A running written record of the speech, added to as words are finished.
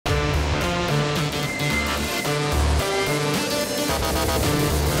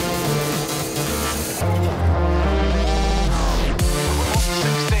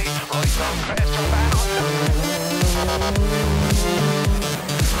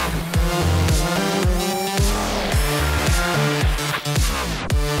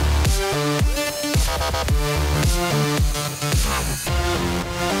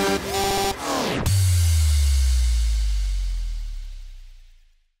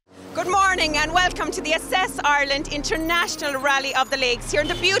Good morning and welcome to the Assess Ireland International Rally of the Lakes here in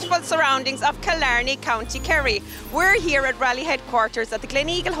the beautiful surroundings of Killarney, County Kerry. We're here at Rally headquarters at the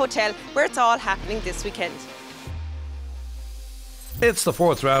Gleneagle Hotel where it's all happening this weekend. It's the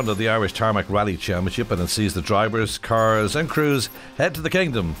fourth round of the Irish Tarmac Rally Championship, and it sees the drivers, cars and crews head to the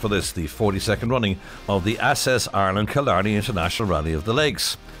Kingdom for this, the 42nd running of the Assess Ireland Killarney International Rally of the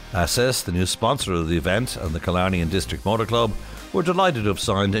Lakes. Assess, the new sponsor of the event, and the Killarney and District Motor Club were delighted to have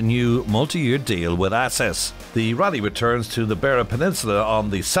signed a new multi-year deal with Assess. The rally returns to the Beara Peninsula on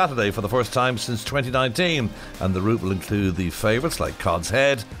the Saturday for the first time since 2019, and the route will include the favourites like Cod's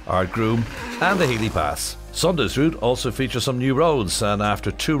Head, Ardgroom and the Healy Pass. Sunday's route also features some new roads, and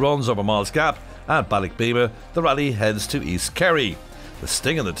after 2 runs over Malls Gap and Ballycbeema, the rally heads to East Kerry. The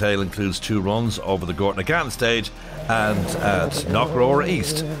sting in the tail includes 2 runs over the Gortnagan stage and at Knockrower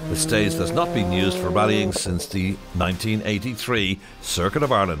East, the stage that's not been used for rallying since the 1983 Circuit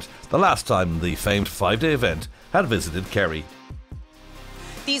of Ireland, the last time the famed 5-day event had visited Kerry.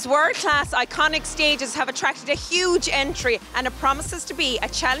 These world-class iconic stages have attracted a huge entry, and it promises to be a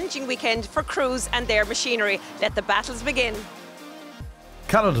challenging weekend for crews and their machinery. Let the battles begin.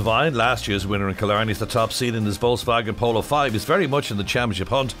 Callum Devine, last year's winner in Killarney, is the top seed in his Volkswagen Polo 5. He's very much in the championship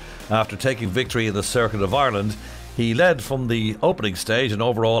hunt after taking victory in the Circuit of Ireland. He led from the opening stage and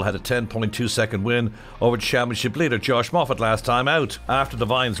overall had a 10.2 second win over championship leader Josh Moffat last time out. After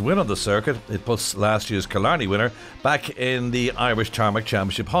Devine's win on the circuit, it puts last year's Killarney winner back in the Irish Tarmac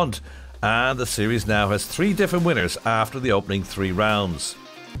Championship hunt, and the series now has 3 different winners after the opening 3 rounds.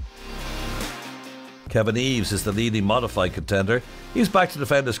 Kevin Eves is the leading modified contender. He's back to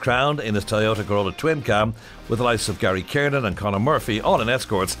defend his crown in his Toyota Corolla Twin Cam, with the likes of Gary Kiernan and Conor Murphy, all in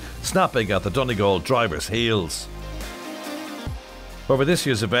escorts, snapping at the Donegal drivers' heels. However, this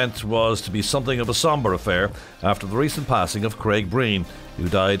year's event was to be something of a sombre affair after the recent passing of Craig Breen, who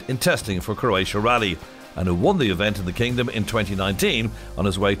died in testing for Croatia Rally, and who won the event in the Kingdom in 2019 on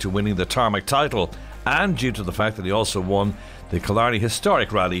his way to winning the Tarmac title, and due to the fact that he also won the Killarney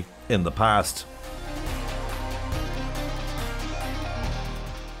Historic Rally in the past.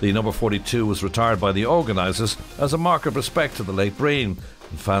 The number 42 was retired by the organisers as a mark of respect to the late Breen,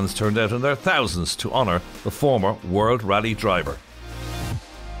 and fans turned out in their thousands to honour the former World Rally driver.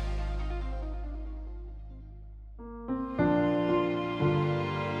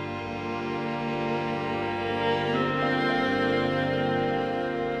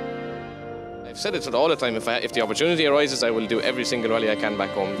 I've said it all the time, if the opportunity arises, I will do every single rally I can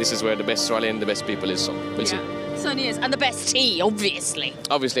back home. This is where the best rally and the best people is, so we'll see. Certainly is, and the best tea, obviously.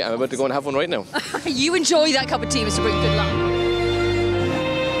 Obviously, I'm about to go and have one right now. You enjoy that cup of tea, Mr. Breen. Good luck.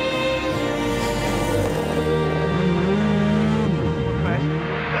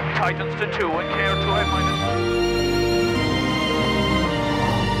 Tightens to 2 and Care to a minus.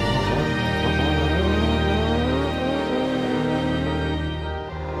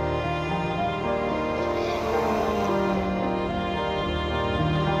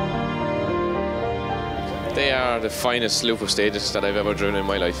 They are the finest loop of stages that I've ever driven in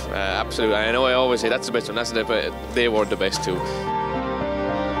my life. Absolutely. I know I always say that's the best one, that's the best, but they were the best too.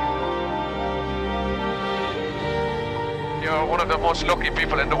 You're one of the most lucky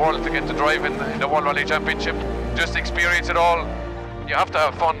people in the world to get to drive in the World Rally Championship. Just experience it all. You have to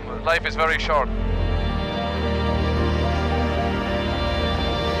have fun. Life is very short.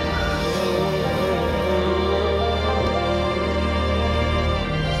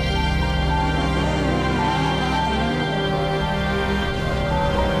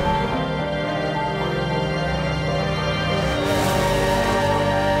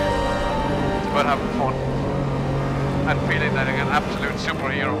 About having fun and feeling like an absolute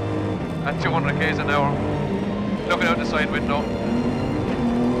superhero at 200 k's an hour, looking out the side window,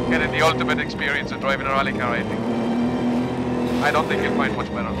 getting the ultimate experience of driving a rally car. I don't think you'll find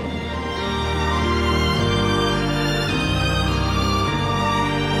much better.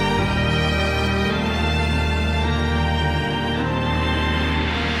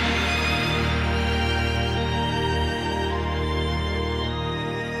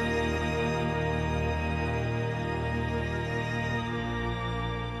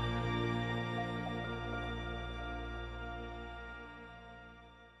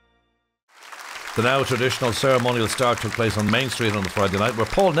 The now traditional ceremonial start took place on Main Street on the Friday night, where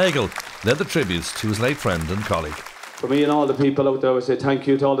Paul Nagle led the tributes to his late friend and colleague. For me and all the people out there, I would say thank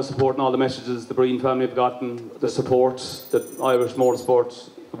you to all the support and all the messages the Breen family have gotten, the support that Irish motorsport,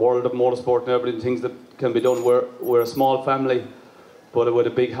 the world of motorsport and everything, things that can be done. We're a small family, but with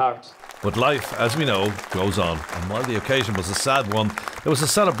a big heart. But life, as we know, goes on. And while the occasion was a sad one, there was a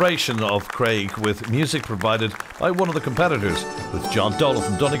celebration of Craig with music provided by one of the competitors, with John Dolan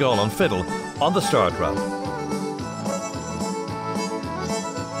from Donegal on fiddle on the start ramp.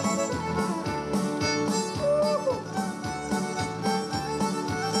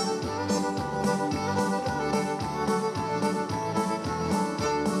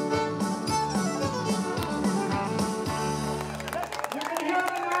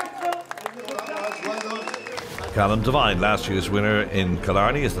 Callum Devine, last year's winner in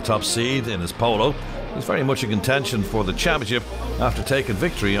Killarney, is the top seed in his polo. He's very much in contention for the championship after taking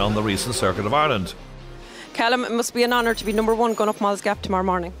victory on the recent Circuit of Ireland. Callum, it must be an honour to be number one going up Malls Gap tomorrow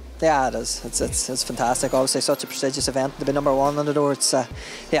morning. Yeah, it is. It's fantastic. Obviously, such a prestigious event to be number one on the door. It's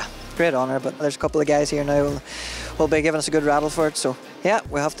great honour. But there's a couple of guys here now who'll be giving us a good rattle for it. So yeah,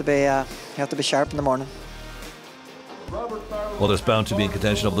 we have to be sharp in the morning. Others bound to be in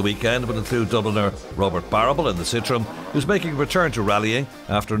contention over the weekend would include Dubliner Robert Barrable in the Citroen, who's making a return to rallying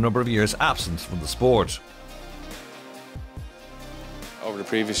after a number of years absent from the sport. Over the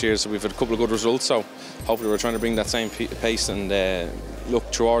previous years, we've had a couple of good results, so hopefully we're trying to bring that same pace and look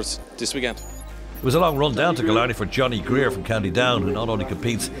towards this weekend. It was a long run down to Killarney for Johnny Greer from County Down, who not only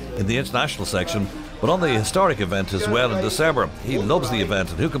competes in the international section, but on the historic event as well in December. He loves the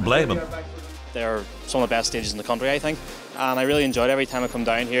event, and who can blame him? They're some of the best stages in the country, I think, and I really enjoyed every time I come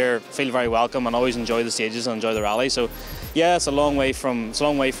down here. Feel very welcome and always enjoy the stages and enjoy the rally. So yeah, it's a long way from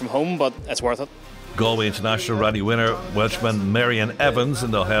home, but it's worth it. Galway International Rally winner Welshman Marion Evans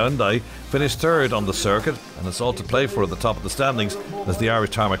in the Hyundai finished third on the circuit, and it's all to play for at the top of the standings as the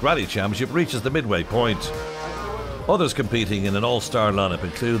Irish Tarmac Rally Championship reaches the midway point. Others competing in an all-star lineup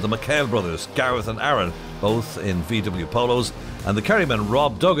include the McHale brothers, Gareth and Aaron, both in VW polos, and the Kerryman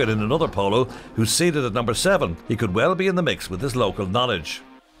Rob Duggan in another polo, who's seated at number 7. He could well be in the mix with his local knowledge.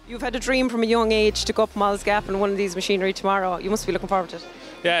 You've had a dream from a young age to go up Malls Gap in one of these machinery tomorrow. You must be looking forward to it.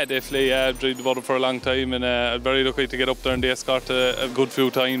 Yeah, definitely. I've dreamed about it for a long time, and I'm very lucky to get up there in the escort a good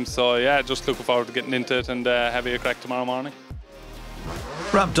few times. So yeah, just looking forward to getting into it and having a crack tomorrow morning.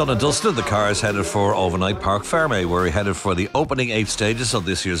 Wrapped done and dusted, the cars headed for overnight Park Ferme, where he headed for the opening 8 stages of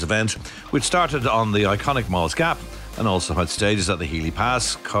this year's event, which started on the iconic Malls Gap and also had stages at the Healy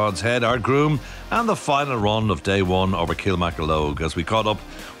Pass, Cod's Head, Ardgroom, and the final run of day 1 over Kilmacalogue, as we caught up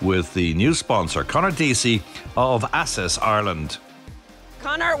with the new sponsor, Conor Deasy of Access Ireland.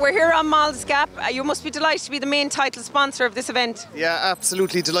 Conor, we're here on Malls Gap. You must be delighted to be the main title sponsor of this event. Yeah,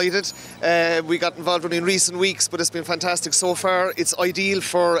 absolutely delighted. We got involved in recent weeks, but it's been fantastic so far. It's ideal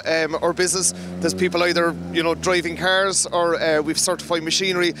for our business. There's people either driving cars or we've certified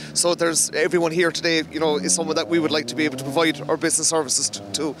machinery. So there's everyone here today. Is someone that we would like to be able to provide our business services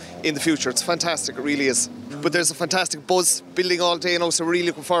to in the future. It's fantastic. It really is. But there's a fantastic buzz building all day now, so we're really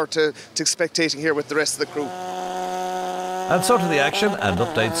looking forward to spectating here with the rest of the crew. And so to the action and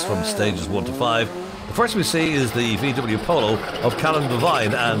updates from stages 1 to 5. The first we see is the VW Polo of Callum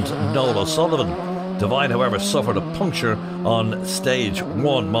Devine and Noel O'Sullivan. Devine, however, suffered a puncture on stage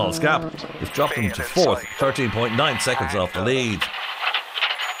 1 Malls Gap, which dropped him to 4th, 13.9 seconds off the lead.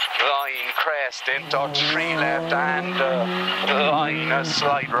 Line crest into 3 left and line a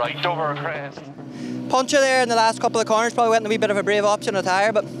slide right over crest. Puncher there in the last couple of corners, probably went a wee bit of a brave option of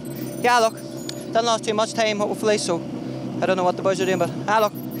tyre, but yeah, look, didn't lose too much time hopefully, so I don't know what the boys are doing, but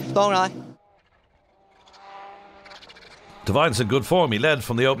look, long rally. Devine's in good form. He led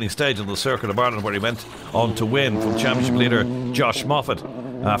from the opening stage on the Circuit of Ireland, where he went on to win from championship leader Josh Moffat.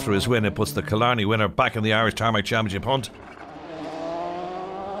 After his win, it puts the Killarney winner back in the Irish Tarmac Championship hunt.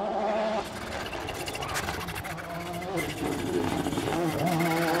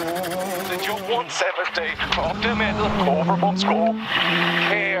 Jump 170 off the middle, over bumps go.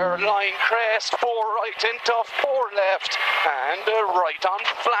 Care line crest, 4 right into 4 left, and a right on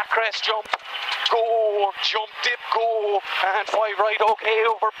flat crest jump. Go, jump, dip, go, and 5 right, okay,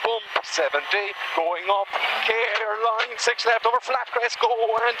 over bump, 70, going up. Care line 6 left over flat crest, go,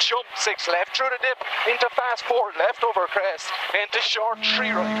 and jump 6 left through the dip into fast 4 left over crest, into short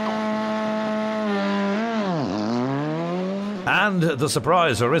 3 right, go. And the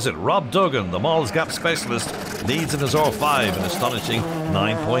surprise, or is it? Rob Duggan, the Malls Gap specialist, leads in his R5 an astonishing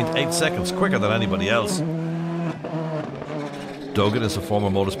 9.8 seconds, quicker than anybody else. Duggan is a former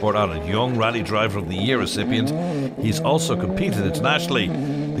Motorsport Ireland Young Rally Driver of the Year recipient. He's also competed internationally.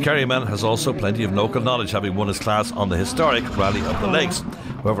 The Kerryman has also plenty of local knowledge, having won his class on the historic Rally of the Lakes.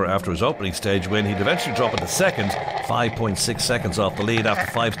 However, after his opening stage win, he'd eventually drop into second, 5.6 seconds off the lead after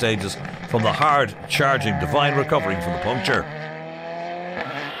 5 stages from the hard-charging Devine recovering from the puncture.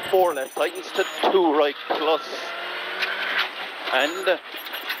 4 left tightens to 2 right plus, and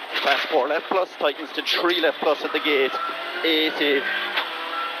Fast 4 left plus, tightens to 3 left plus at the gate. 80.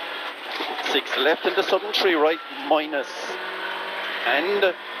 6 left into sudden, 3 right minus.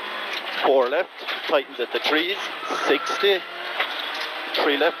 And 4 left, tightens at the trees. 60.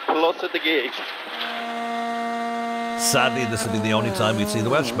 3 left plus at the gate. Sadly, this will be the only time we'd see the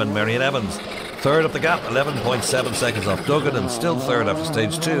Welshman, Marion Evans. Third up the gap, 11.7 seconds off Duggan, and still third after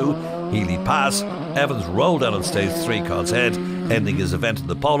stage 2, Healy Pass. Evans rolled out on stage 3, Cod's Head, ending his event in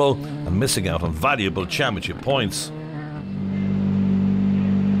the polo and missing out on valuable championship points.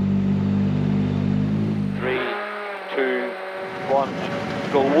 3, 2,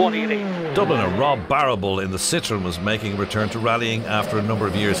 1, go 180. Dubliner Rob Barrable in the Citroen was making a return to rallying after a number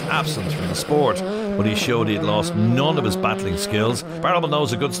of years absent from the sport, but he showed he had lost none of his battling skills. Barrable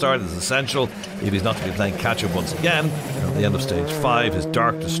knows a good start is essential if he's not to be playing catch-up once again. At the end of stage 5, his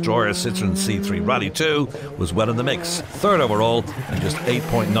Dark Destroyer Citroen C3 Rally 2 was well in the mix. Third overall and just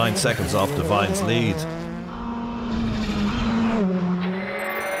 8.9 seconds off Devine's lead.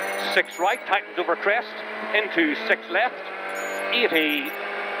 6 right, tightens over crest, into 6 left, 80.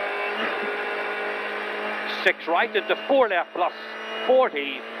 6 right into 4 left plus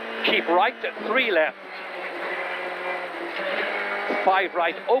 40. Keep right at 3 left. 5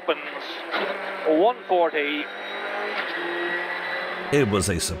 right opens. 140. It was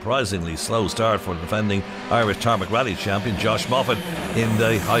a surprisingly slow start for the defending Irish Tarmac Rally champion Josh Moffat in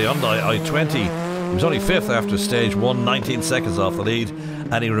the Hyundai i20. He was only 5th after stage 1, 19 seconds off the lead,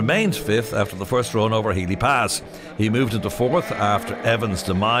 and he remained 5th after the first run over Healy Pass. He moved into 4th after Evans'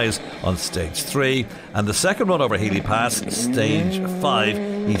 demise on stage 3, and the second run over Healy Pass, stage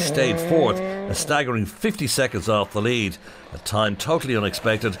 5, he stayed 4th, a staggering 50 seconds off the lead, a time totally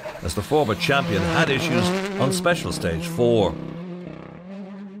unexpected as the former champion had issues on special stage 4.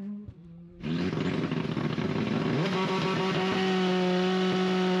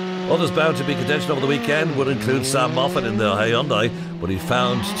 Others bound to be contention over the weekend would include Sam Moffat in the Hyundai, but he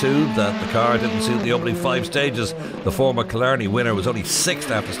found too that the car didn't suit the opening 5 stages. The former Killarney winner was only 6th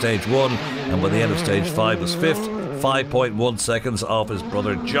after stage 1, and by the end of stage 5 was 5th, 5.1 seconds off his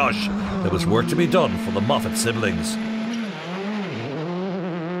brother Josh. There was work to be done for the Moffat siblings.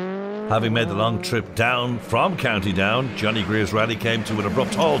 Having made the long trip down from County Down, Johnny Greer's rally came to an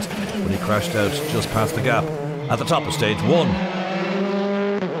abrupt halt when he crashed out just past the gap at the top of stage 1.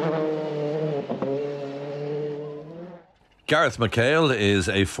 Gareth McHale is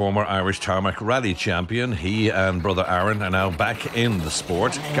a former Irish Tarmac Rally champion. He and brother Aaron are now back in the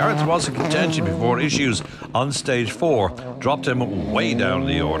sport. Gareth was in contention before issues on stage 4 dropped him way down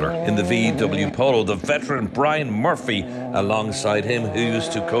the order. In the VW Polo, the veteran Brian Murphy alongside him, who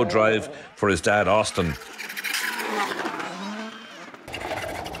used to co-drive for his dad Austin.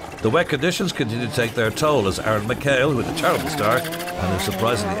 The wet conditions continue to take their toll as Aaron McHale, with a terrible start and is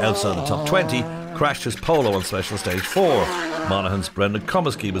surprisingly outside the top 20, crashed his Polo on special stage 4. Monaghan's Brendan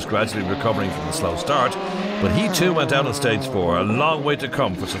Comiskey was gradually recovering from the slow start, but he too went down on stage 4. A long way to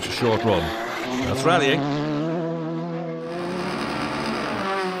come for such a short run. That's rallying.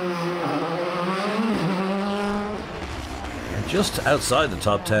 And just outside the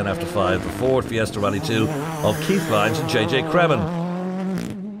top 10 after 5, the Ford Fiesta Rally 2 of Keith Lyons and JJ Cremin.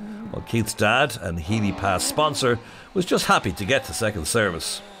 Well, Keith's dad and Healy Pass sponsor was just happy to get to second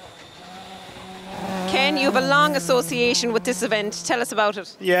service. Ken, you have a long association with this event. Tell us about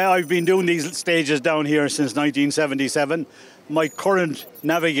it. Yeah, I've been doing these stages down here since 1977. My current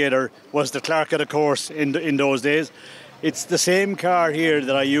navigator was the clerk of the course in those days. It's the same car here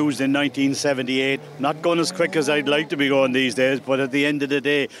that I used in 1978. Not going as quick as I'd like to be going these days, but at the end of the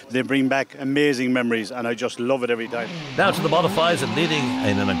day, they bring back amazing memories, and I just love it every time. Now to the modifieds, and leading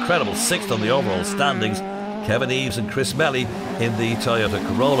in an incredible 6th on the overall standings, Kevin Eves and Chris Melly in the Toyota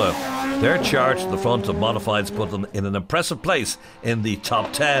Corolla. Their charge to the front of modifieds put them in an impressive place in the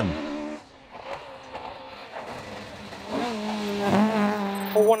top 10.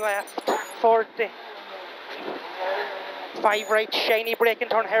 1 left, 40. 5 right, shiny brake and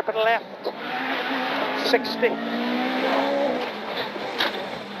turn hairpin left. 60.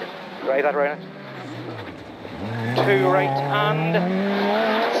 Right, that right. 2 right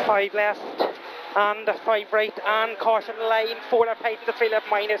and 5 left. And 5 right and caution line, 4 left height and 3 left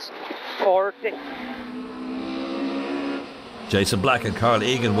minus 40. Jason Black and Carl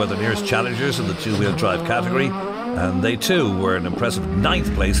Egan were the nearest challengers in the two-wheel drive category, and they too were an impressive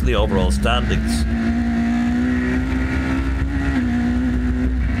 9th place in the overall standings.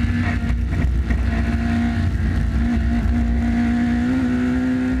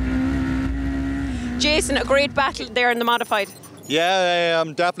 Jason, a great battle there in the modified. Yeah,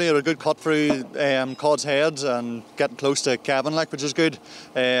 definitely a good cut through Cod's Head and getting close to Kevin, which is good.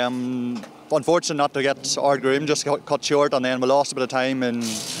 Unfortunate not to get our groom, just cut short, and then we lost a bit of time in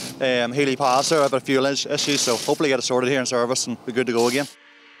Healy Pass there, a fuel issues, so hopefully get it sorted here in service and be good to go again.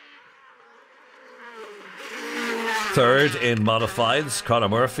 Third in modifieds, Conor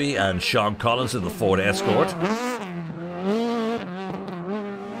Murphy and Sean Collins in the Ford Escort.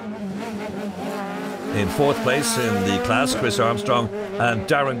 In fourth place in the class, Chris Armstrong and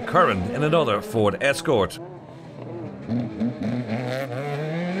Darren Curran in another Ford Escort.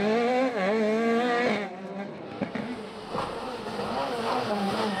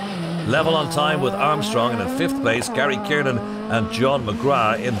 Level on time with Armstrong, and in fifth place Gary Kiernan and John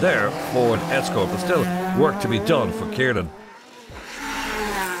McGrath in their Ford Escort, but still work to be done for Kiernan.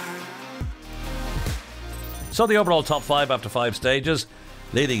 So the overall top five after 5 stages.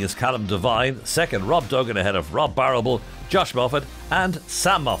 Leading is Callum Devine, second Rob Duggan ahead of Rob Barrable, Josh Moffat and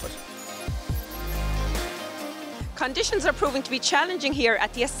Sam Moffat. Conditions are proving to be challenging here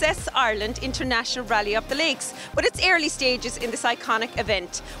at the Assess Ireland International Rally of the Lakes, but it's early stages in this iconic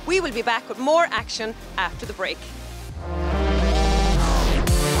event. We will be back with more action after the break.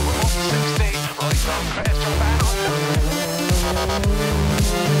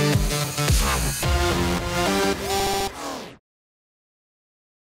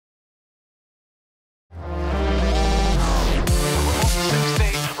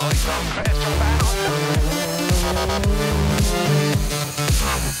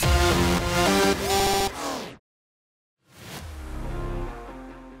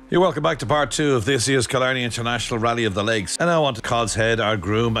 You're welcome back to part 2 of this year's Killarney International Rally of the Lakes. And now on to Cod's Head, our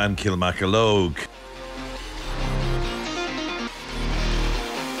groom, and Kilmacalogue.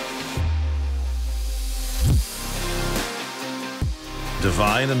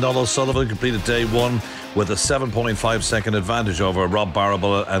 Devine and Donald Sullivan completed day 1 with a 7.5 second advantage over Rob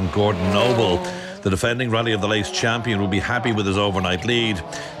Barrable and Gordon Noble. The defending Rally of the Lakes champion will be happy with his overnight lead,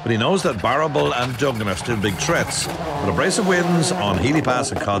 but he knows that Barrable and Duggan are still big threats. But a brace of wins on Healy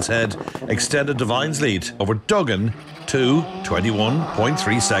Pass and Cod's Head extended Devine's lead over Duggan to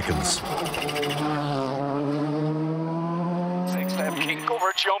 21.3 seconds. 6 left, kick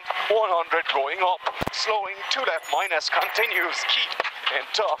over jump, 100 going up, slowing 2 left minus, continues, keep in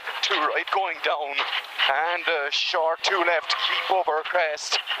top, 2 right going down, and short 2 left, keep over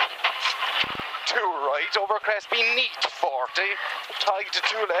crest. 2 right over crest beneath 40, tied to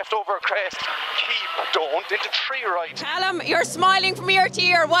 2 left over crest, keep, don't, into 3 right. Callum, you're smiling from ear to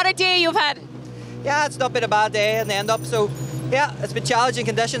ear. What a day you've had. Yeah, it's not been a bad day in the end up, so yeah, it's been challenging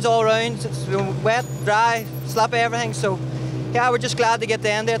conditions all around. It's been wet, dry, sloppy, everything, so yeah, we're just glad to get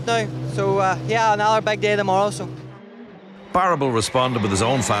the end of it now. So yeah, another big day tomorrow. So Barrable responded with his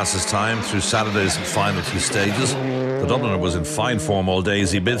own fastest time through Saturday's final 2 stages. The Dubliner was in fine form all day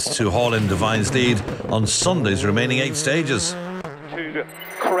as he bids to haul in Devine's lead on Sunday's remaining 8 stages. To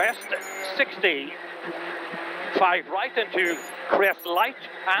crest 60, 5 right into crest light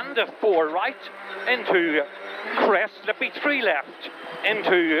and 4 right into crest slippy 3 left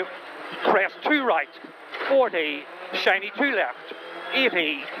into crest 2 right, 40 shiny 2 left,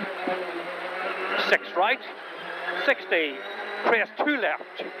 80 6 right, 60 crest 2 left.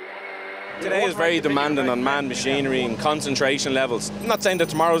 Today is very demanding on man, machinery and concentration levels. I'm not saying that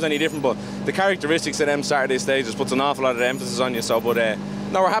tomorrow's any different, but the characteristics of them Saturday stages puts an awful lot of emphasis on you. So, but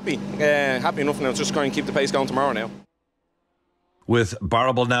no, we're happy. Happy enough now. Just going to keep the pace going tomorrow now. With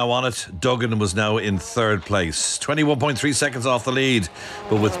Barrable now on it, Duggan was now in 3rd place, 21.3 seconds off the lead.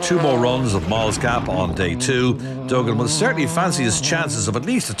 But with 2 more runs of Mall's Gap on day 2, Duggan will certainly fancy his chances of at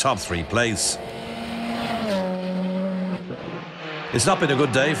least a top 3 place. It's not been a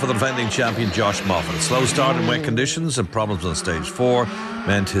good day for the defending champion Josh Moffat. A slow start in wet conditions and problems on stage 4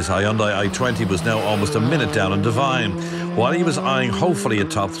 meant his Hyundai i20 was now almost a minute down on Devine. While he was eyeing hopefully a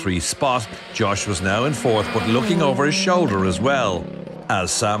top 3 spot, Josh was now in 4th but looking over his shoulder as well,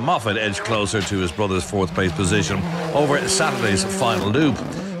 as Sam Moffat edged closer to his brother's 4th place position over Saturday's final loop.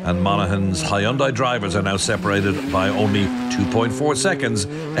 And Monaghan's Hyundai drivers are now separated by only 2.4 seconds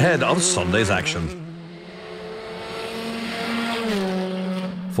ahead of Sunday's action.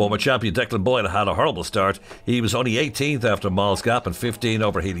 Former champion Declan Boyle had a horrible start. He was only 18th after Mall's Gap and 15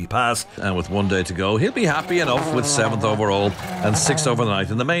 over Healy Pass, and with 1 day to go he'll be happy enough with 7th overall and 6th overnight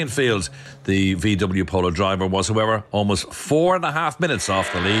in the main field. The VW Polo driver was, however, almost 4.5 minutes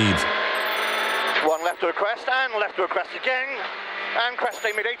off the lead. 1 left to a crest and left to a crest again, and crest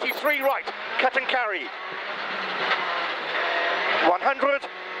aim at 83 right, cut and carry. 100,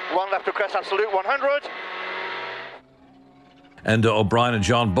 1 left to crest absolute 100. Enda O'Brien and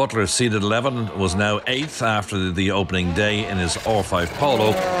John Butler, seeded 11, was now 8th after the opening day in his R5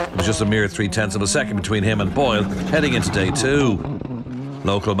 Polo. It was just a mere 0.3 of a second between him and Boyle heading into day 2.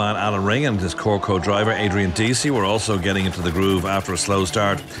 Local man Alan Ring and his core co-driver Adrian Deasy were also getting into the groove after a slow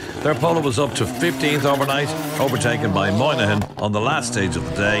start. Their polo was up to 15th overnight, overtaken by Moynihan on the last stage of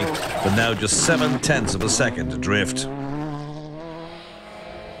the day, but now just 0.7 of a second adrift.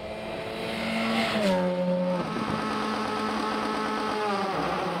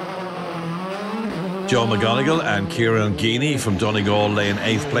 Joe McGonigal and Kieran Geeney from Donegal lay in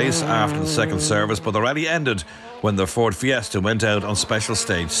 8th place after the second service, but the rally ended when their Ford Fiesta went out on special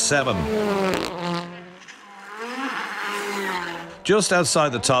stage 7. Just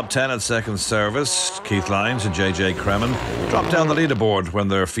outside the top 10 at second service, Keith Lyons and JJ Kremen dropped down the leaderboard when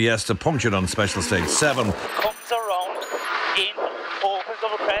their Fiesta punctured on special stage 7. Comes around in, opens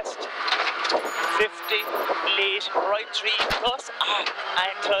double crest, 50, late, right 3 plus, and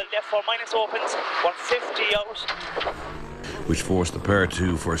left 4 minus opens, 150 out. Which forced the pair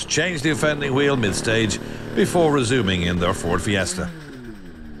to first change the offending wheel mid-stage before resuming in their Ford Fiesta.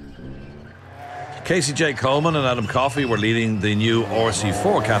 Casey J. Coleman and Adam Coffey were leading the new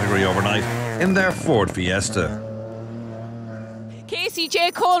RC4 category overnight in their Ford Fiesta. Casey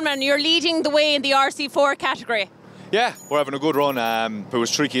J. Coleman, you're leading the way in the RC4 category. Yeah, we're having a good run. It was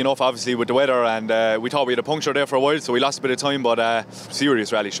tricky enough, obviously, with the weather, and we thought we had a puncture there for a while, so we lost a bit of time, but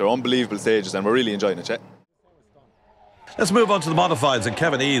serious rally, sure, unbelievable stages, and we're really enjoying it, yeah. Let's move on to the modifieds, and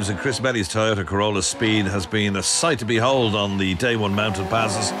Kevin Eves and Chris Betty's Toyota Corolla Speed has been a sight to behold on the day one mountain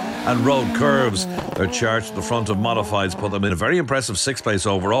passes and road curves. Their charge to the front of modifieds put them in a very impressive 6th place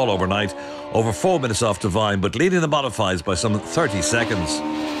overall overnight, over 4 minutes off Divine, but leading the modifieds by some 30 seconds.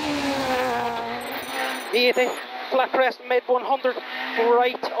 80, flat crest mid 100,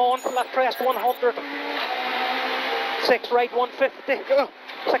 right on flat crest 100, 6 right 150,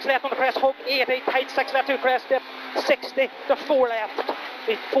 6 left on the crest hook, 80, tight 6 left 2 crest dip, 60 to 4 left,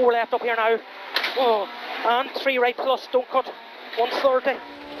 4 left up here now, and 3 right plus don't cut, 130.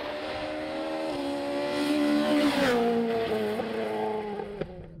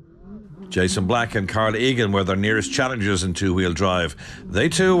 Jason Black and Carl Egan were their nearest challengers in two-wheel drive. They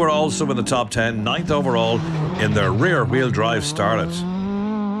too were also in the top 10, 9th overall in their rear-wheel drive Starlet.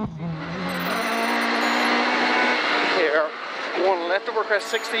 Here, 1 left over crest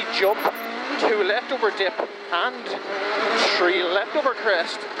 60 jump, 2 left over dip, and 3 left over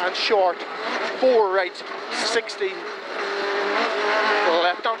crest and short, 4 right 60,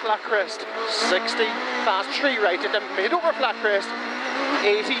 left on flat crest 60, fast 3 right at the mid over flat crest,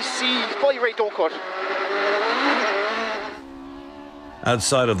 80 C, 5 right don't cut.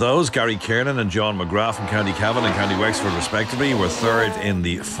 Outside of those, Gary Kiernan and John McGrath from County Cavan and County Wexford respectively were 3rd in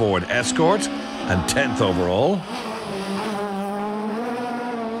the Ford Escort and 10th overall.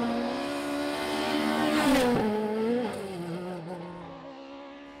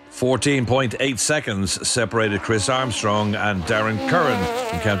 .8 seconds separated Chris Armstrong and Darren Curran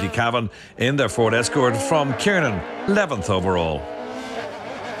from County Cavan in their Ford Escort from Kiernan, 11th overall.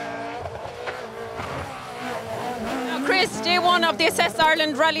 Chris, day one of the SS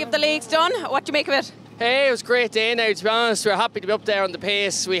Ireland Rally of the Lakes done. What do you make of it? Hey, it was a great day now, to be honest. We're happy to be up there on the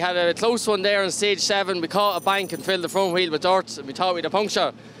pace. We had a close one there on stage 7. We caught a bank and filled the front wheel with dirt, and we thought we had a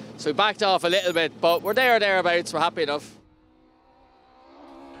puncture. So we backed off a little bit, but we're there or thereabouts. We're happy enough.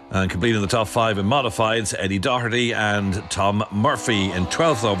 And completing the top 5 in modifieds, Eddie Doherty and Tom Murphy in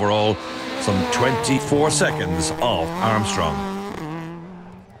 12th overall, some 24 seconds off Armstrong.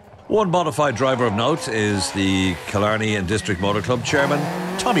 One modified driver of note is the Killarney and District Motor Club chairman,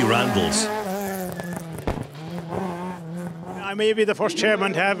 Tommy Randalls. I may be the first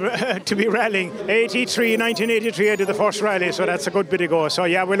chairman to have to be rallying. 1983 I did the first rally, so that's a good bit ago. So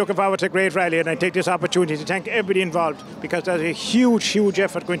yeah, we're looking forward to a great rally, and I take this opportunity to thank everybody involved, because there's a huge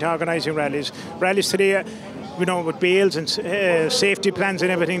effort going to organising rallies. Rallies today, you know, with bails and safety plans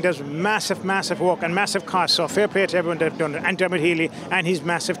and everything, there's massive work and massive costs. So fair play to everyone that have done it, and Dermot Healy and his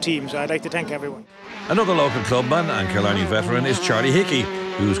massive team. So I'd like to thank everyone. Another local clubman and Killarney veteran is Charlie Hickey,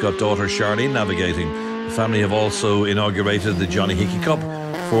 who's got daughter Charlene navigating. The family have also inaugurated the Johnny Hickey Cup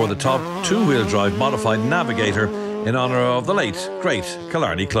for the top two-wheel drive modified navigator in honour of the late, great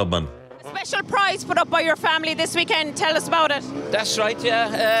Killarney clubman. Special prize put up by your family this weekend. Tell us about it. That's right,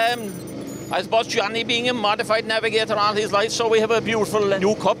 yeah. I suppose Johnny being a modified navigator all his life, so we have a beautiful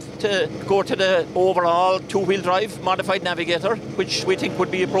new cup to go to the overall two-wheel drive modified navigator, which we think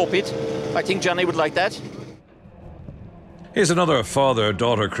would be appropriate. I think Johnny would like that. Here's another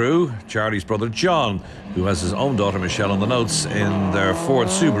father-daughter crew, Charlie's brother John, who has his own daughter Michelle on the notes in their Ford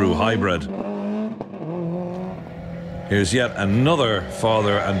Subaru Hybrid. Here's yet another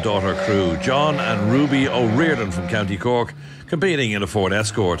father and daughter crew, John and Ruby O'Riordan from County Cork, competing in a Ford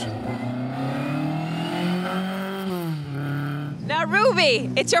Escort. Now,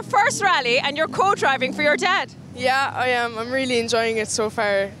 Ruby, it's your first rally and you're co-driving for your dad. Yeah, I am. I'm really enjoying it so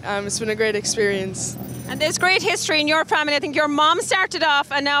far. It's been a great experience. And there's great history in your family. I think your mom started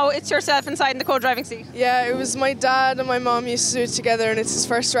off and now it's yourself inside in the co-driving seat. Yeah, it was my dad and my mom used to do it together, and it's his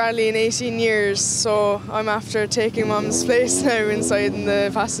first rally in 18 years. So I'm after taking mom's place now inside in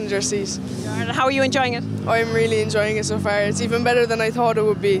the passenger seat. And how are you enjoying it? I'm really enjoying it so far. It's even better than I thought it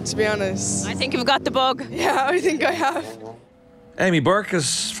would be, to be honest. I think you've got the bug. Yeah, I think I have. Amy Burke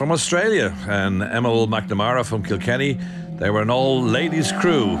is from Australia and Emma McNamara from Kilkenny. They were an all-ladies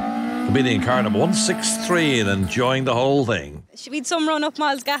crew, competing in car number 163 and enjoying the whole thing. We'd some run up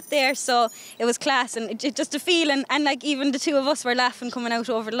Miles Gap there, so it was class, and just a feeling, and like even the two of us were laughing coming out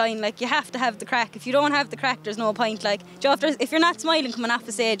over the line. Like, you have to have the crack. If you don't have the crack, there's no point. Like, if you're not smiling coming off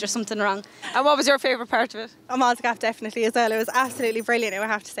the stage, there's something wrong. And what was your favourite part of it? Miles Gap definitely as well. It was absolutely brilliant, I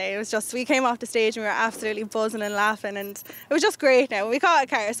have to say. It was just, we came off the stage and we were absolutely buzzing and laughing, and it was just great now. We caught a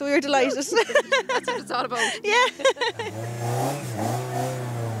car, so we were delighted. That's what it's all about. Yeah.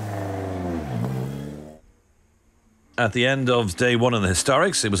 At the end of day one in the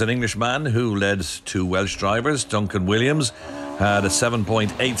historics, it was an Englishman who led two Welsh drivers. Duncan Williams had a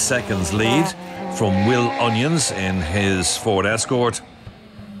 7.8 seconds lead from Will Onions in his Ford Escort.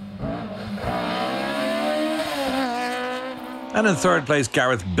 And in third place,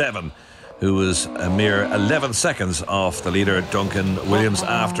 Gareth Bevan, who was a mere 11 seconds off the leader, Duncan Williams,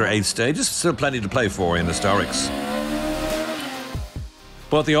 after 8 stages. Still plenty to play for in historics.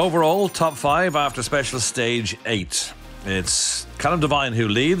 But the overall top 5 after special stage 8. It's Callum Devine who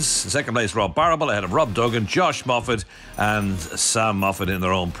leads. Second place, Rob Barrable, ahead of Rob Duggan, Josh Moffat and Sam Moffat in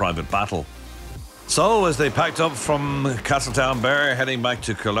their own private battle. So as they packed up from Castletownbere, heading back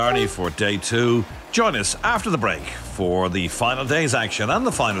to Killarney for day 2, join us after the break for the final day's action and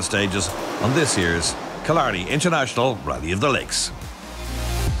the final stages on this year's Killarney International Rally of the Lakes.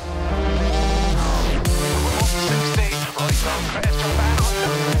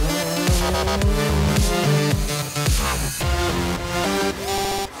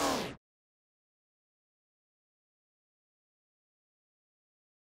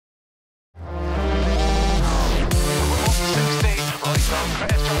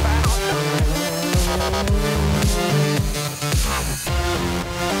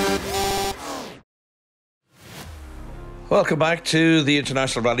 Welcome back to the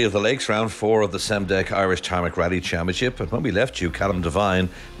International Rally of the Lakes, round 4 of the Semdek Irish Tarmac Rally Championship. And when we left you, Callum Devine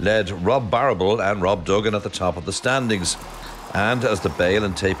led Rob Barrable and Rob Duggan at the top of the standings. And as the bail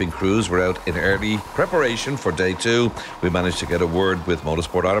and taping crews were out in early preparation for day 2, we managed to get a word with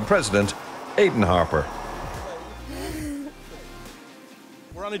Motorsport Ireland President Aidan Harper.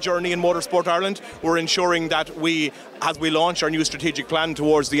 We're on a journey in Motorsport Ireland. We're ensuring that we, as we launch our new strategic plan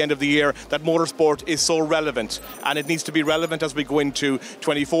towards the end of the year, that motorsport is so relevant, and it needs to be relevant as we go into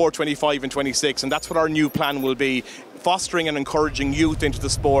 24, 25 and 26, and that's what our new plan will be. Fostering and encouraging youth into the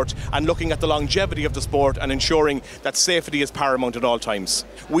sport and looking at the longevity of the sport and ensuring that safety is paramount at all times.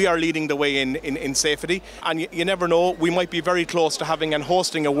 We are leading the way in safety, and you never know, we might be very close to having and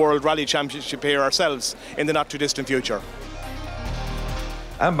hosting a World Rally Championship here ourselves in the not too distant future.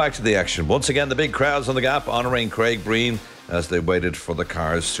 And back to the action. Once again, the big crowds on the gap honouring Craig Breen as they waited for the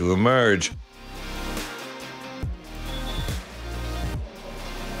cars to emerge.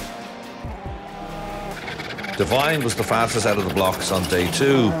 Devine was the fastest out of the blocks on day 2.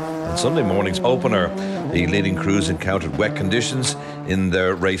 And Sunday morning's opener, the leading crews encountered wet conditions in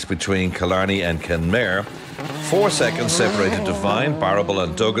their race between Killarney and Kenmare. 4 seconds separated Devine, Barrable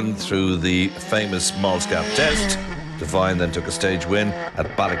and Duggan through the famous Miles Gap test. Devine then took a stage win at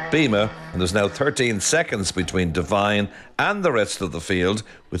Ballochbema, and there's now 13 seconds between Devine and the rest of the field,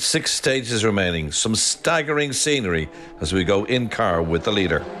 with 6 stages remaining. Some staggering scenery as we go in car with the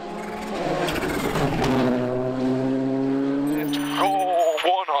leader. Go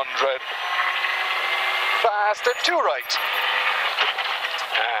 100. Fast at 2 right.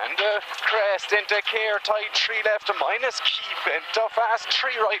 And crest into care, tight 3 left, minus keep into fast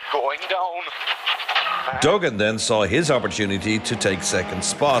 3 right, going down. Duggan then saw his opportunity to take second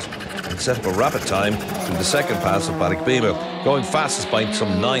spot and set up a rapid time through the second pass of Ballochbema, going fastest by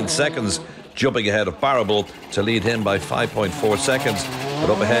some 9 seconds, jumping ahead of Barrable to lead him by 5.4 seconds. But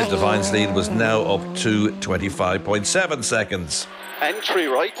up ahead, Devine's lead was now up to 25.7 seconds. And 3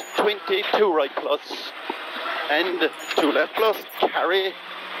 right, 22 right plus. And 2 left plus, carry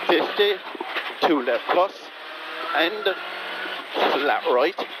 50, 2 left plus. And flat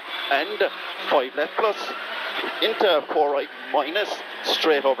right. And 5 left plus, into 4 right minus,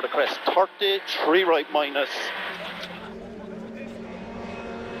 straight over the crest, 30, 3 right minus.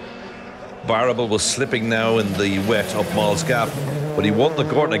 Barrable was slipping now in the wet up Malls Gap, but he won the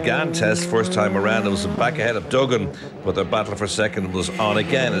Gordon again test first time around and was back ahead of Duggan, but their battle for second was on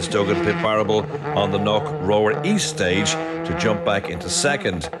again as Duggan pit Barrable on the Knock Rower East stage to jump back into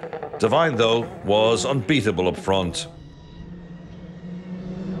second. Devine, though, was unbeatable up front.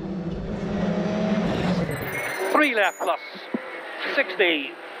 3 left plus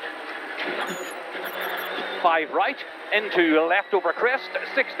 60. 5 right into left over crest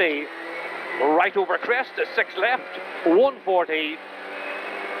 60. Right over crest 6 left 140.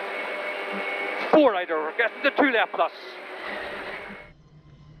 4 right over crest the 2 left plus.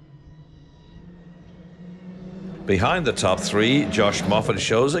 Behind the top three, Josh Moffat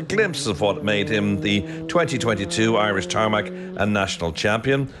shows a glimpse of what made him the 2022 Irish Tarmac and National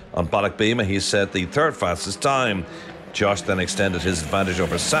Champion. On Ballochbeema, he set the third fastest time. Josh then extended his advantage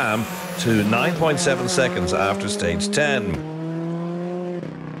over Sam to 9.7 seconds after stage 10.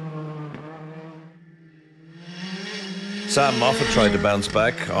 Sam Moffat tried to bounce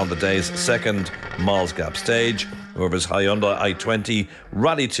back on the day's second Malls Gap stage. However, his Hyundai i20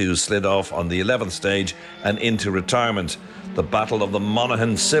 Rally 2 slid off on the 11th stage and into retirement. The battle of the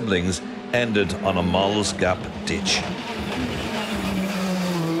Monaghan siblings ended on a Malls Gap ditch.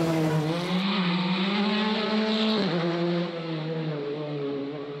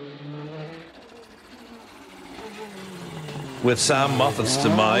 With Sam Moffat's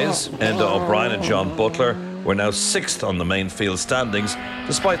demise, Enda O'Brien and John Butler were now 6th on the main field standings,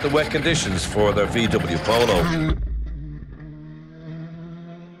 despite the wet conditions for their VW Polo.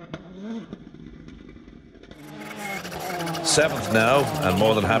 Seventh now, and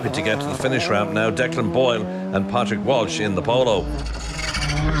more than happy to get to the finish ramp now, Declan Boyle and Patrick Walsh in the Polo.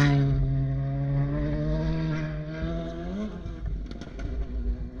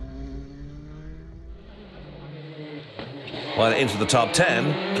 While into the top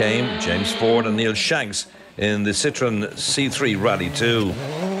 10 came James Ford and Neil Shanks in the Citroën C3 Rally 2.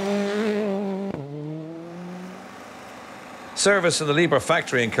 Service in the Liebherr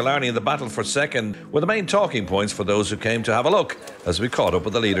factory in Killarney in the battle for second were the main talking points for those who came to have a look as we caught up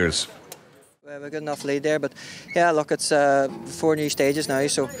with the leaders. We have a good enough lead there, but yeah, look, it's 4 new stages now,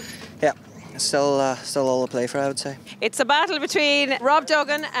 so yeah, still all to play for, I would say. It's a battle between Rob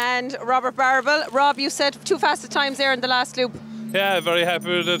Duggan and Robert Barrable. Rob, you said 2 fastest times there in the last loop. Yeah, very happy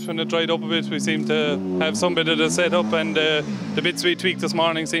with it. When it dried up a bit, we seemed to have some bit of the setup, and the bits we tweaked this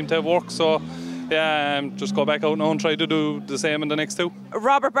morning seemed to have worked. So, yeah, just go back out now and try to do the same in the next 2.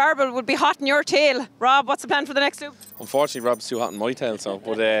 Robert Barrable would be hot in your tail. Rob, what's the plan for the next loop? Unfortunately, Rob's too hot in my tail. So,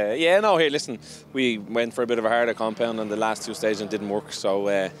 but yeah, no, here, listen, we went for a bit of a harder compound on the last 2 stages and didn't work.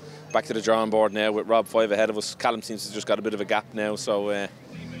 So, back to the drawing board now with Rob 5 ahead of us. Callum seems to just got a bit of a gap now. So,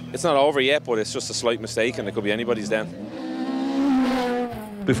 it's not over yet, but it's just a slight mistake, and it could be anybody's then.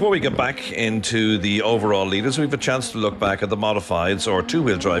 Before we get back into the overall leaders, we have a chance to look back at the modifieds or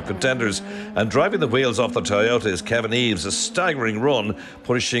two-wheel drive contenders. And driving the wheels off the Toyota is Kevin Eves, a staggering run,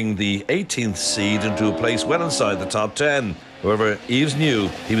 pushing the 18th seed into a place well inside the top 10. However, Eves knew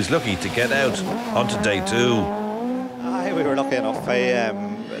he was lucky to get out onto day 2. We were lucky enough.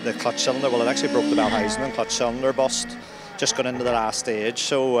 The clutch cylinder, well, it actually broke the Balhausen and clutch cylinder bust just got into the last stage,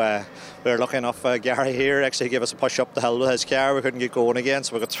 so we were lucky enough. Gary here actually gave us a push up the hill with his car. We couldn't get going again,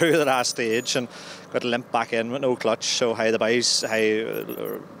 so we got through the last stage and got limped back in with no clutch. So the boys at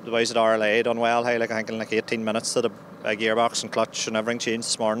RLA done well. I think in like 18 minutes to the gearbox and clutch and everything changed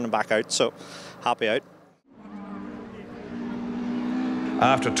this morning and back out, so happy out.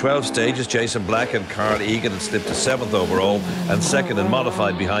 After 12 stages, Jason Black and Carl Egan had slipped to 7th overall and 2nd in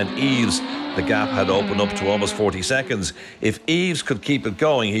modified behind Eves. The gap had opened up to almost 40 seconds. If Eves could keep it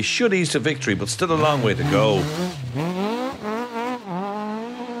going, he should ease to victory, but still a long way to go.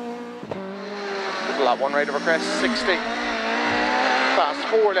 Lap 1 right over crest, 60. Fast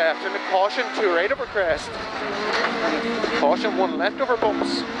 4 left into caution, 2 right over crest. Caution 1 left over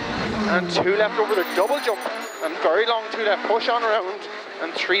bumps and 2 left over the double jump. And very long 2 left push on around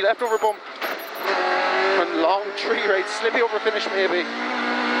and 3 left over bump. And long 3 right, slippy over finish maybe.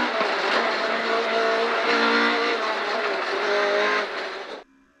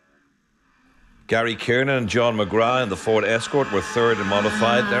 Gary Kiernan and John McGrath in the Ford Escort were 3rd in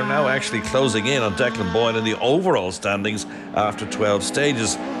modified. They're now actually closing in on Declan Boyle in the overall standings after 12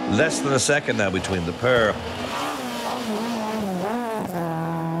 stages. Less than a second now between the pair.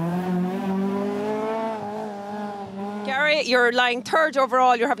 Gary, you're lying 3rd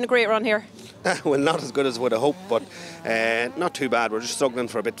overall. You're having a great run here. Well, not as good as would have hoped, but not too bad. We're just struggling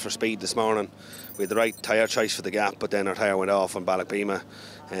for a bit for speed this morning. We had the right tyre choice for the gap, but then our tyre went off on Ballacbeema.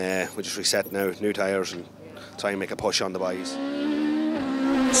 We just reset now, new tyres, and try and make a push on the boys.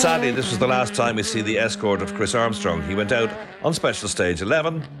 Sadly, this was the last time we see the escort of Chris Armstrong. He went out on special stage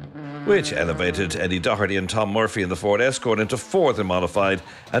 11, which elevated Eddie Doherty and Tom Murphy in the Ford Escort into 4th in modified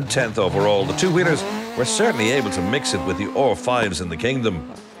and 10th overall. The two-wheelers were certainly able to mix it with the R5s in the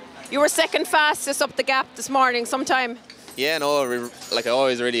kingdom. You were second fastest up the gap this morning sometime. Yeah, no, like I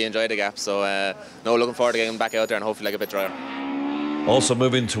always really enjoy the gap, so no, looking forward to getting back out there and hopefully like a bit drier. Also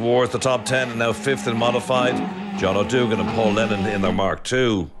moving towards the top 10 and now 5th in modified, John O'Dugan and Paul Lennon in their Mark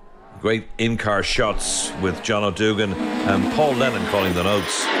II. Great in-car shots with John O'Dugan and Paul Lennon calling the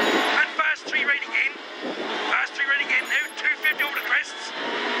notes. And fast 3 right again. Fast 3 right again now, 250 over the crests.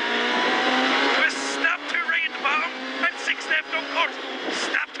 Twist, snap 2 right at the bottom and 6 left uncut.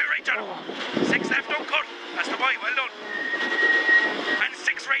 Snap 2 right, John. 6 left uncut. That's the boy, well done. And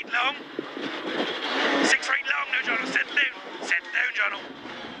 6 right long. 6 right long now, John. Settle down. Settle down, John.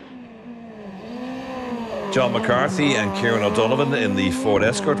 John McCarthy and Kieran O'Donovan in the Ford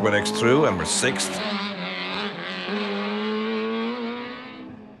Escort were next through and were 6th.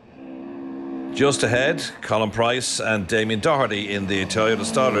 Just ahead, Colin Price and Damien Doherty in the Toyota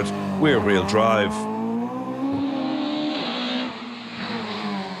Stoddard rear-wheel drive.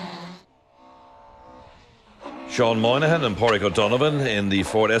 Sean Moynihan and Pádraig O'Donovan in the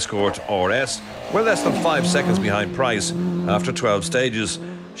Ford Escort RS were less than 5 seconds behind Price after 12 stages.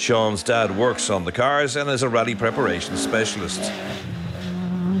 Sean's dad works on the cars and is a rally preparation specialist.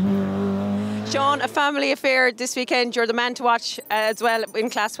 Sean, a family affair this weekend. You're the man to watch as well in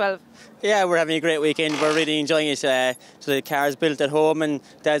Class 12. Yeah, we're having a great weekend. We're really enjoying it. So the car's built at home and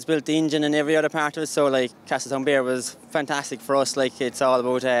Dad's built the engine and every other part of it. So like Castletown Bear was fantastic for us. Like it's all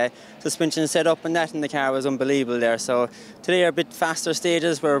about suspension setup and that, and the car was unbelievable there. So today are a bit faster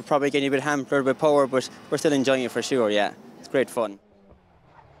stages. We're probably getting a bit hampered with power, but we're still enjoying it for sure. Yeah, it's great fun.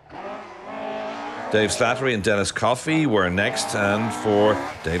 Dave Slattery and Dennis Coffey were next, and for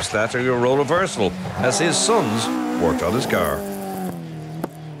Dave Slattery a role reversal as his sons worked on his car.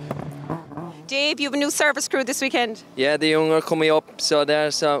 Dave, you have a new service crew this weekend. Yeah, the young are coming up, so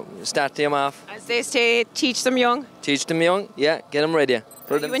start them off. As they say, teach them young. Teach them young, yeah, get them ready.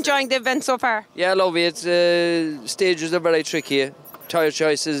 Are you enjoying the event so far? Yeah, I love it. Stages are very tricky. Tyre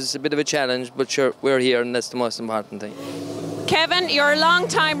choice is a bit of a challenge, but sure, we're here and that's the most important thing. Kevin, you're a long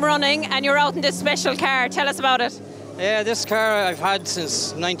time running and you're out in this special car. Tell us about it. Yeah, this car I've had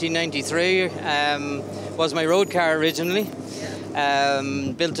since 1993. Was my road car originally.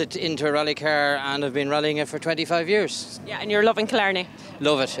 Built it into a rally car and I've been rallying it for 25 years. Yeah, and you're loving Killarney?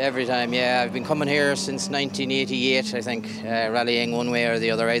 Love it every time, yeah. I've been coming here since 1988, I think, rallying one way or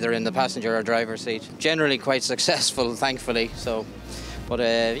the other, either in the passenger or driver's seat. Generally quite successful, thankfully. So, but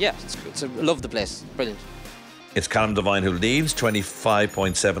yeah, I love the place. Brilliant. It's Callum Devine who leads,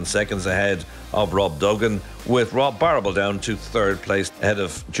 25.7 seconds ahead of Rob Duggan, with Rob Barrable down to 3rd place ahead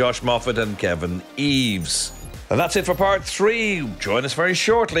of Josh Moffat and Kevin Eves. And that's it for part 3. Join us very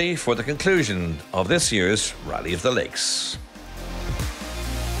shortly for the conclusion of this year's Rally of the Lakes.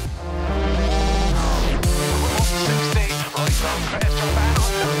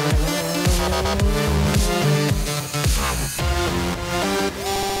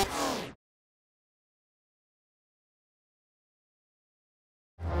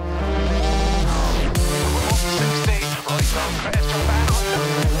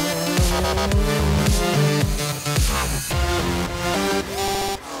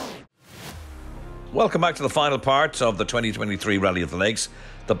 Welcome back to the final part of the 2023 Rally of the Lakes,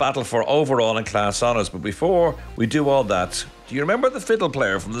 the battle for overall and class honours. But before we do all that, do you remember the fiddle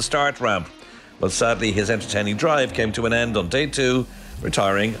player from the start ramp? Well, sadly, his entertaining drive came to an end on day 2,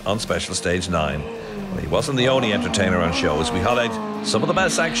 retiring on special stage 9. Well, he wasn't the only entertainer on show, as we highlight some of the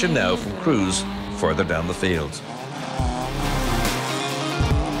best action now from crews further down the field.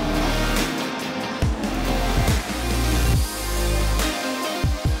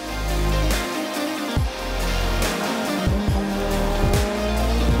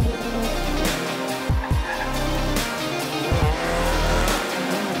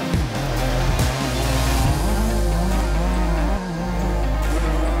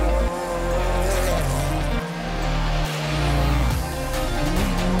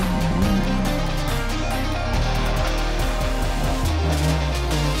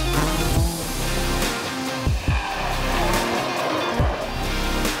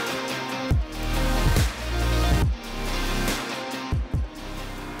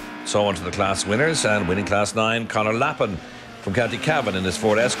 So on to the class winners, and winning class 9, Conor Lappin from County Cavan in his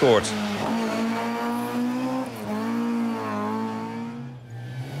Ford Escort.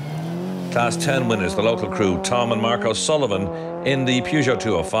 Class 10 winners, the local crew, Tom and Mark O'Sullivan in the Peugeot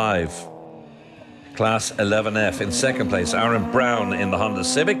 205. Class 11F in second place, Aaron Brown in the Honda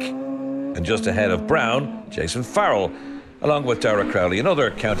Civic. And just ahead of Brown, Jason Farrell, along with Dara Crowley,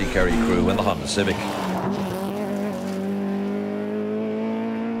 another County Kerry crew in the Honda Civic.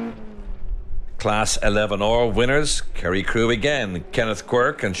 Class 11R winners, Kerry crew again, Kenneth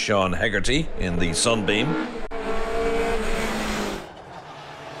Quirk and Sean Hegarty in the Sunbeam.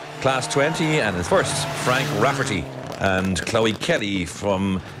 Class 20 and in first, Frank Rafferty and Chloe Kelly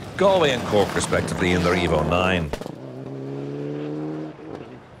from Galway and Cork respectively in their Evo 9.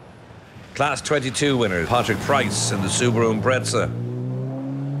 Class 22 winners, Patrick Price in the Subaru Impreza.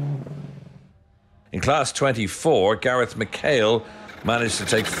 In Class 24, Gareth McHale managed to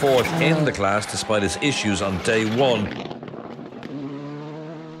take fourth in the class despite his issues on day one.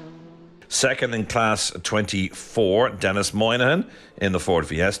 Second in Class 24, Dennis Moynihan in the Ford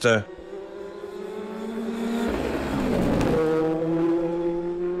Fiesta.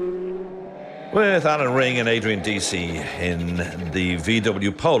 With Alan Ring and Adrian Deasy in the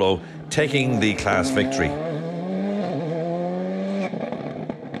VW Polo taking the class victory.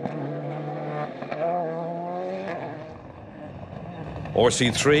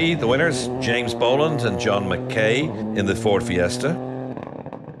 RC3, the winners, James Boland and John McKay in the Ford Fiesta.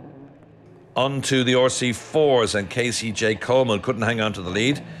 On to the RC4s, and Casey J. Coleman couldn't hang on to the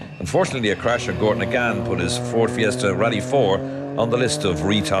lead. Unfortunately, a crasher, Gordon Agan, put his Ford Fiesta Rally 4 on the list of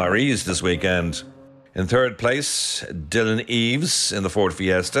retirees this weekend. In third place, Dylan Eves in the Ford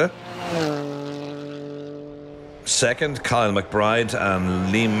Fiesta. Second, Kyle McBride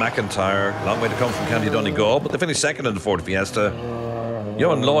and Liam McIntyre. Long way to come from County Donegal, but they finished second in the Ford Fiesta.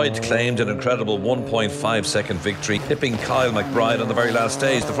 Johan Lloyd claimed an incredible 1.5 second victory, tipping Kyle McBride on the very last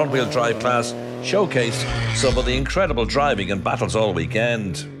stage. The front-wheel drive class showcased some of the incredible driving and battles all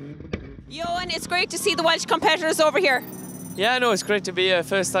weekend. Johan, it's great to see the Welsh competitors over here. Yeah, no, it's great to be here,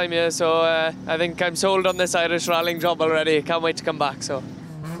 first time here, so I think I'm sold on this Irish rallying job already. Can't wait to come back. So.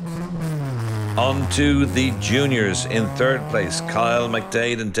 On to the juniors. In third place, Kyle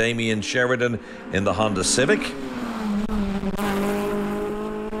McDade and Damien Sheridan in the Honda Civic.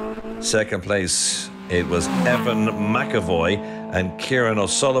 Second place, it was Evan McAvoy and Kieran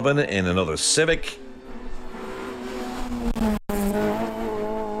O'Sullivan in another Civic.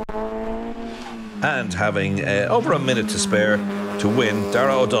 And having over a minute to spare to win,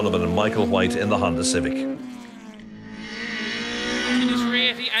 Dara O'Donovan and Michael White in the Honda Civic. Continues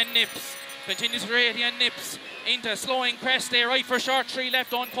Rady and Nips. Continues Rady and Nips. Into slowing crest. Stay right for short 3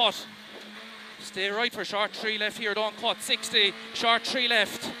 left on cut. Stay right for short 3 left here, don't cut. 60. Short 3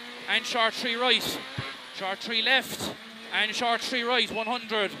 left. And short 3 right. Short 3 left. And short 3 right.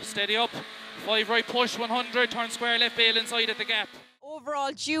 100. Steady up. 5 right push. 100. Turn square left bail inside at the gap.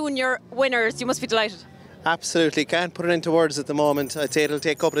 Overall junior winners, you must be delighted. Absolutely, can't put it into words at the moment. I'd say it'll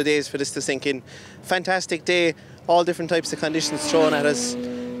take a couple of days for this to sink in. Fantastic day, all different types of conditions thrown at us.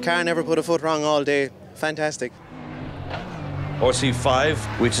 Car never put a foot wrong all day. Fantastic. RC5,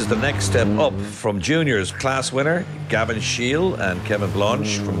 which is the next step up from juniors. Class winner Gavin Shield and Kevin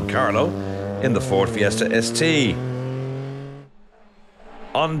Blanche from Carlow in the Ford Fiesta ST.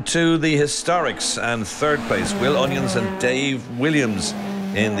 On to the historics, and third place, Will Onions and Dave Williams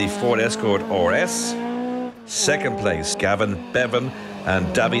in the Ford Escort RS. Second place, Gavin Bevan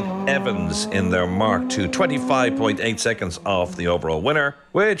and David Evans in their Mark II, 25.8 seconds off the overall winner,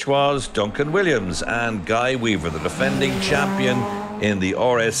 which was Duncan Williams and Guy Weaver, the defending champion in the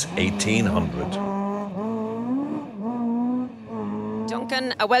RS 1800.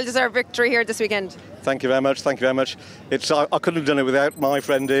 Duncan, a well-deserved victory here this weekend. Thank you very much. Thank you very much. I couldn't have done it without my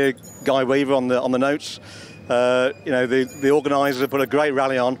friend here, Guy Weaver, on the notes. You know, the organisers have put a great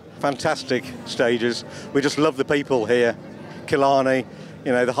rally on. Fantastic stages. We just love the people here. Killarney,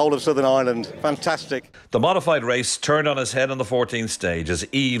 you know, the whole of Southern Ireland. Fantastic. The modified race turned on its head on the 14th stage as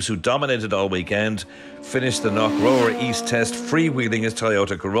Eves, who dominated all weekend, finished the Knockrower East Test freewheeling his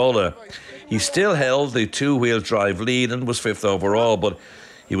Toyota Corolla. He still held the two-wheel drive lead and was 5th overall, but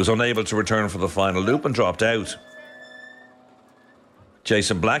he was unable to return for the final loop and dropped out.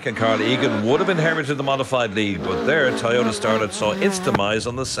 Jason Black and Carl Egan would have inherited the modified lead, but their Toyota Starlet saw its demise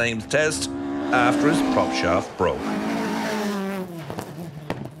on the same test after his prop shaft broke.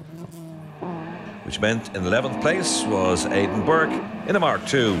 Which meant in 11th place was Aidan Burke in a Mark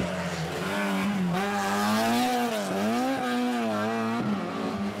II.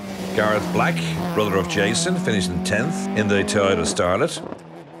 Gareth Black, brother of Jason, finished in 10th in the Toyota Starlet.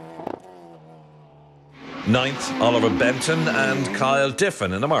 9th, Oliver Benton and Kyle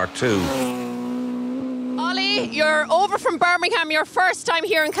Diffin in a Mark II. Ollie, Gary, you're over from Birmingham, your first time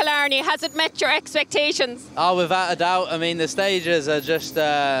here in Killarney. Has it met your expectations? Oh, without a doubt. I mean, the stages are just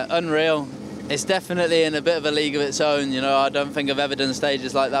unreal. It's definitely in a bit of a league of its own, you know. I don't think I've ever done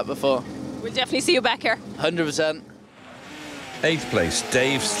stages like that before. We'll definitely see you back here. 100%. 8th place,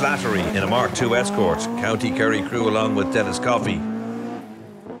 Dave Slattery in a Mark II Escort. County Kerry crew along with Dennis Coffey.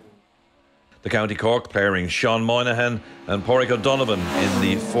 The County Cork pairing Sean Moynihan and Porrick O'Donovan in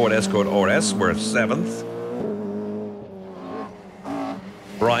the Ford Escort RS were 7th.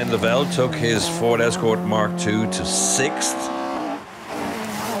 Brian Lavelle took his Ford Escort Mark II to 6th.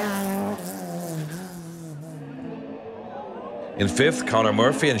 In 5th, Conor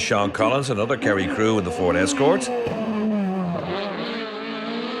Murphy and Sean Collins, another Kerry crew in the Ford Escort.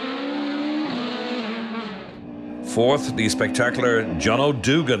 4th, the spectacular John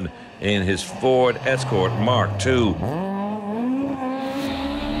O'Dugan in his Ford Escort Mark II.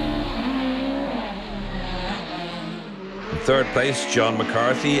 In 3rd place, John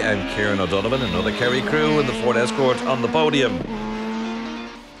McCarthy and Kieran O'Donovan, another Kerry crew in the Ford Escort on the podium.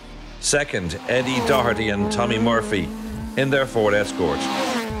 2nd, Eddie Doherty and Tommy Murphy in their Ford Escort.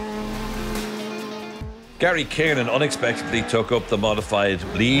 Gary Kiernan unexpectedly took up the modified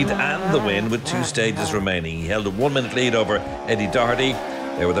lead and the win with 2 stages remaining. He held a 1-minute lead over Eddie Doherty.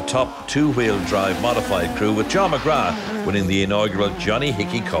 They were the top 2-wheel drive modified crew, with John McGrath winning the inaugural Johnny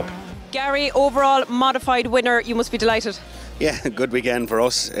Hickey Cup. Gary, overall modified winner, you must be delighted. Yeah, good weekend for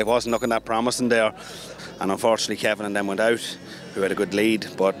us. It wasn't looking that promising there, and unfortunately Kevin and them went out, who had a good lead,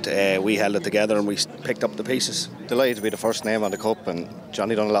 but we held it together and we picked up the pieces. Delighted to be the first name on the Cup, and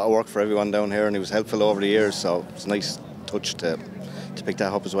Johnny done a lot of work for everyone down here, and he was helpful over the years, so it's a nice touch to pick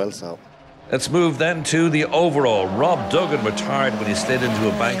that up as well. So let's move then to the overall. Rob Duggan retired when he slid into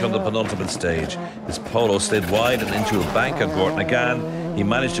a bank on the penultimate stage. His Polo slid wide and into a bank on Gortnagan. He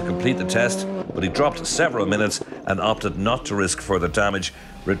managed to complete the test, but he dropped several minutes and opted not to risk further damage,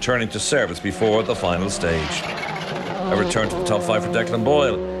 returning to service before the final stage. A return to the top 5 for Declan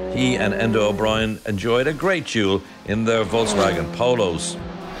Boyle. He and Endo O'Brien enjoyed a great duel in their Volkswagen Polos.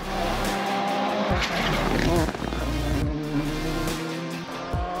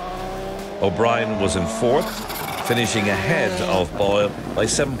 O'Brien was in 4th, finishing ahead of Boyle by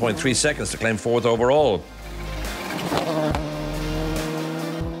 7.3 seconds to claim 4th overall.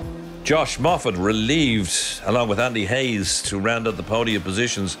 Josh Moffat relieved, along with Andy Hayes, to round out the podium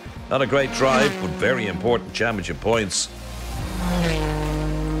positions. Not a great drive, but very important championship points.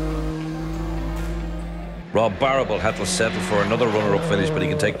 Rob Barrable had to settle for another runner-up finish, but he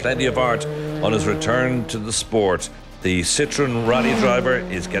can take plenty of art on his return to the sport. The Citroen rally driver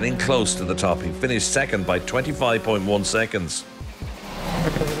is getting close to the top. He finished 2nd by 25.1 seconds.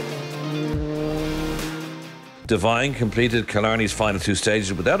 Devine completed Killarney's final 2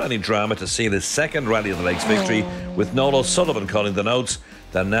 stages without any drama to seal his 2nd Rally of the Lakes victory, with Noel Sullivan calling the notes.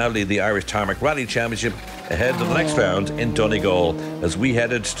 They'll now lead the Irish Tarmac Rally Championship ahead of the next round in Donegal as we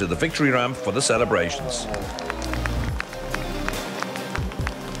headed to the victory ramp for the celebrations.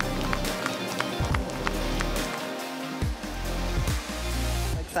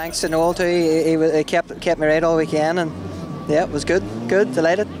 Thanks to Noel too. He kept me right all weekend, and yeah, it was good. Good,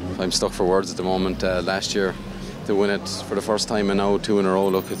 delighted. I'm stuck for words at the moment. Last year to win it for the first time, and now 2 in a row.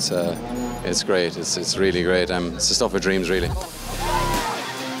 Look, it's great. It's really great. It's the stuff of dreams, really.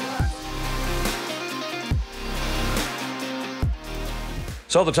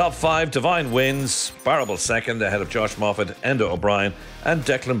 So the top 5, Devine wins, Barrable 2nd ahead of Josh Moffat, Enda O'Brien and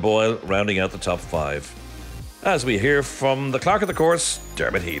Declan Boyle rounding out the top 5. As we hear from the clerk of the course,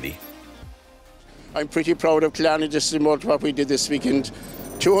 Dermot Healy. I'm pretty proud of Killarney just about what we did this weekend.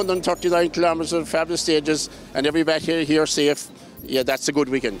 239 kilometres of fabulous stages and everybody here safe. Yeah, that's a good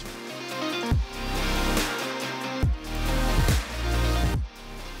weekend.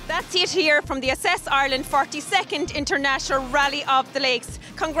 That's it here from the Assess Ireland 42nd International Rally of the Lakes.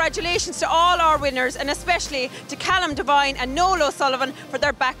 Congratulations to all our winners, and especially to Callum Devine and Noel O'Sullivan for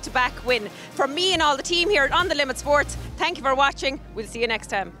their back-to-back win. From me and all the team here at On The Limit Sports, thank you for watching. We'll see you next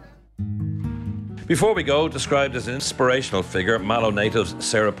time. Before we go, described as an inspirational figure, Mallow native's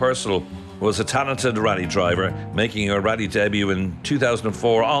Sarah Purcell was a talented rally driver, making her rally debut in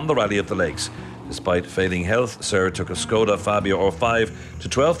 2004 on the Rally of the Lakes. Despite failing health, Sarah took a Skoda Fabia R5 to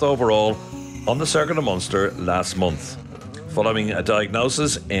 12th overall on the Circuit of Munster last month. Following a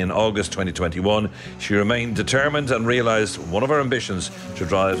diagnosis in August 2021, she remained determined and realised one of her ambitions to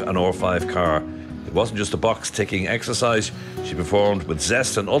drive an R5 car. It wasn't just a box-ticking exercise. She performed with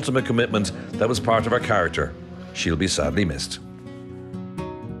zest and ultimate commitment that was part of her character. She'll be sadly missed.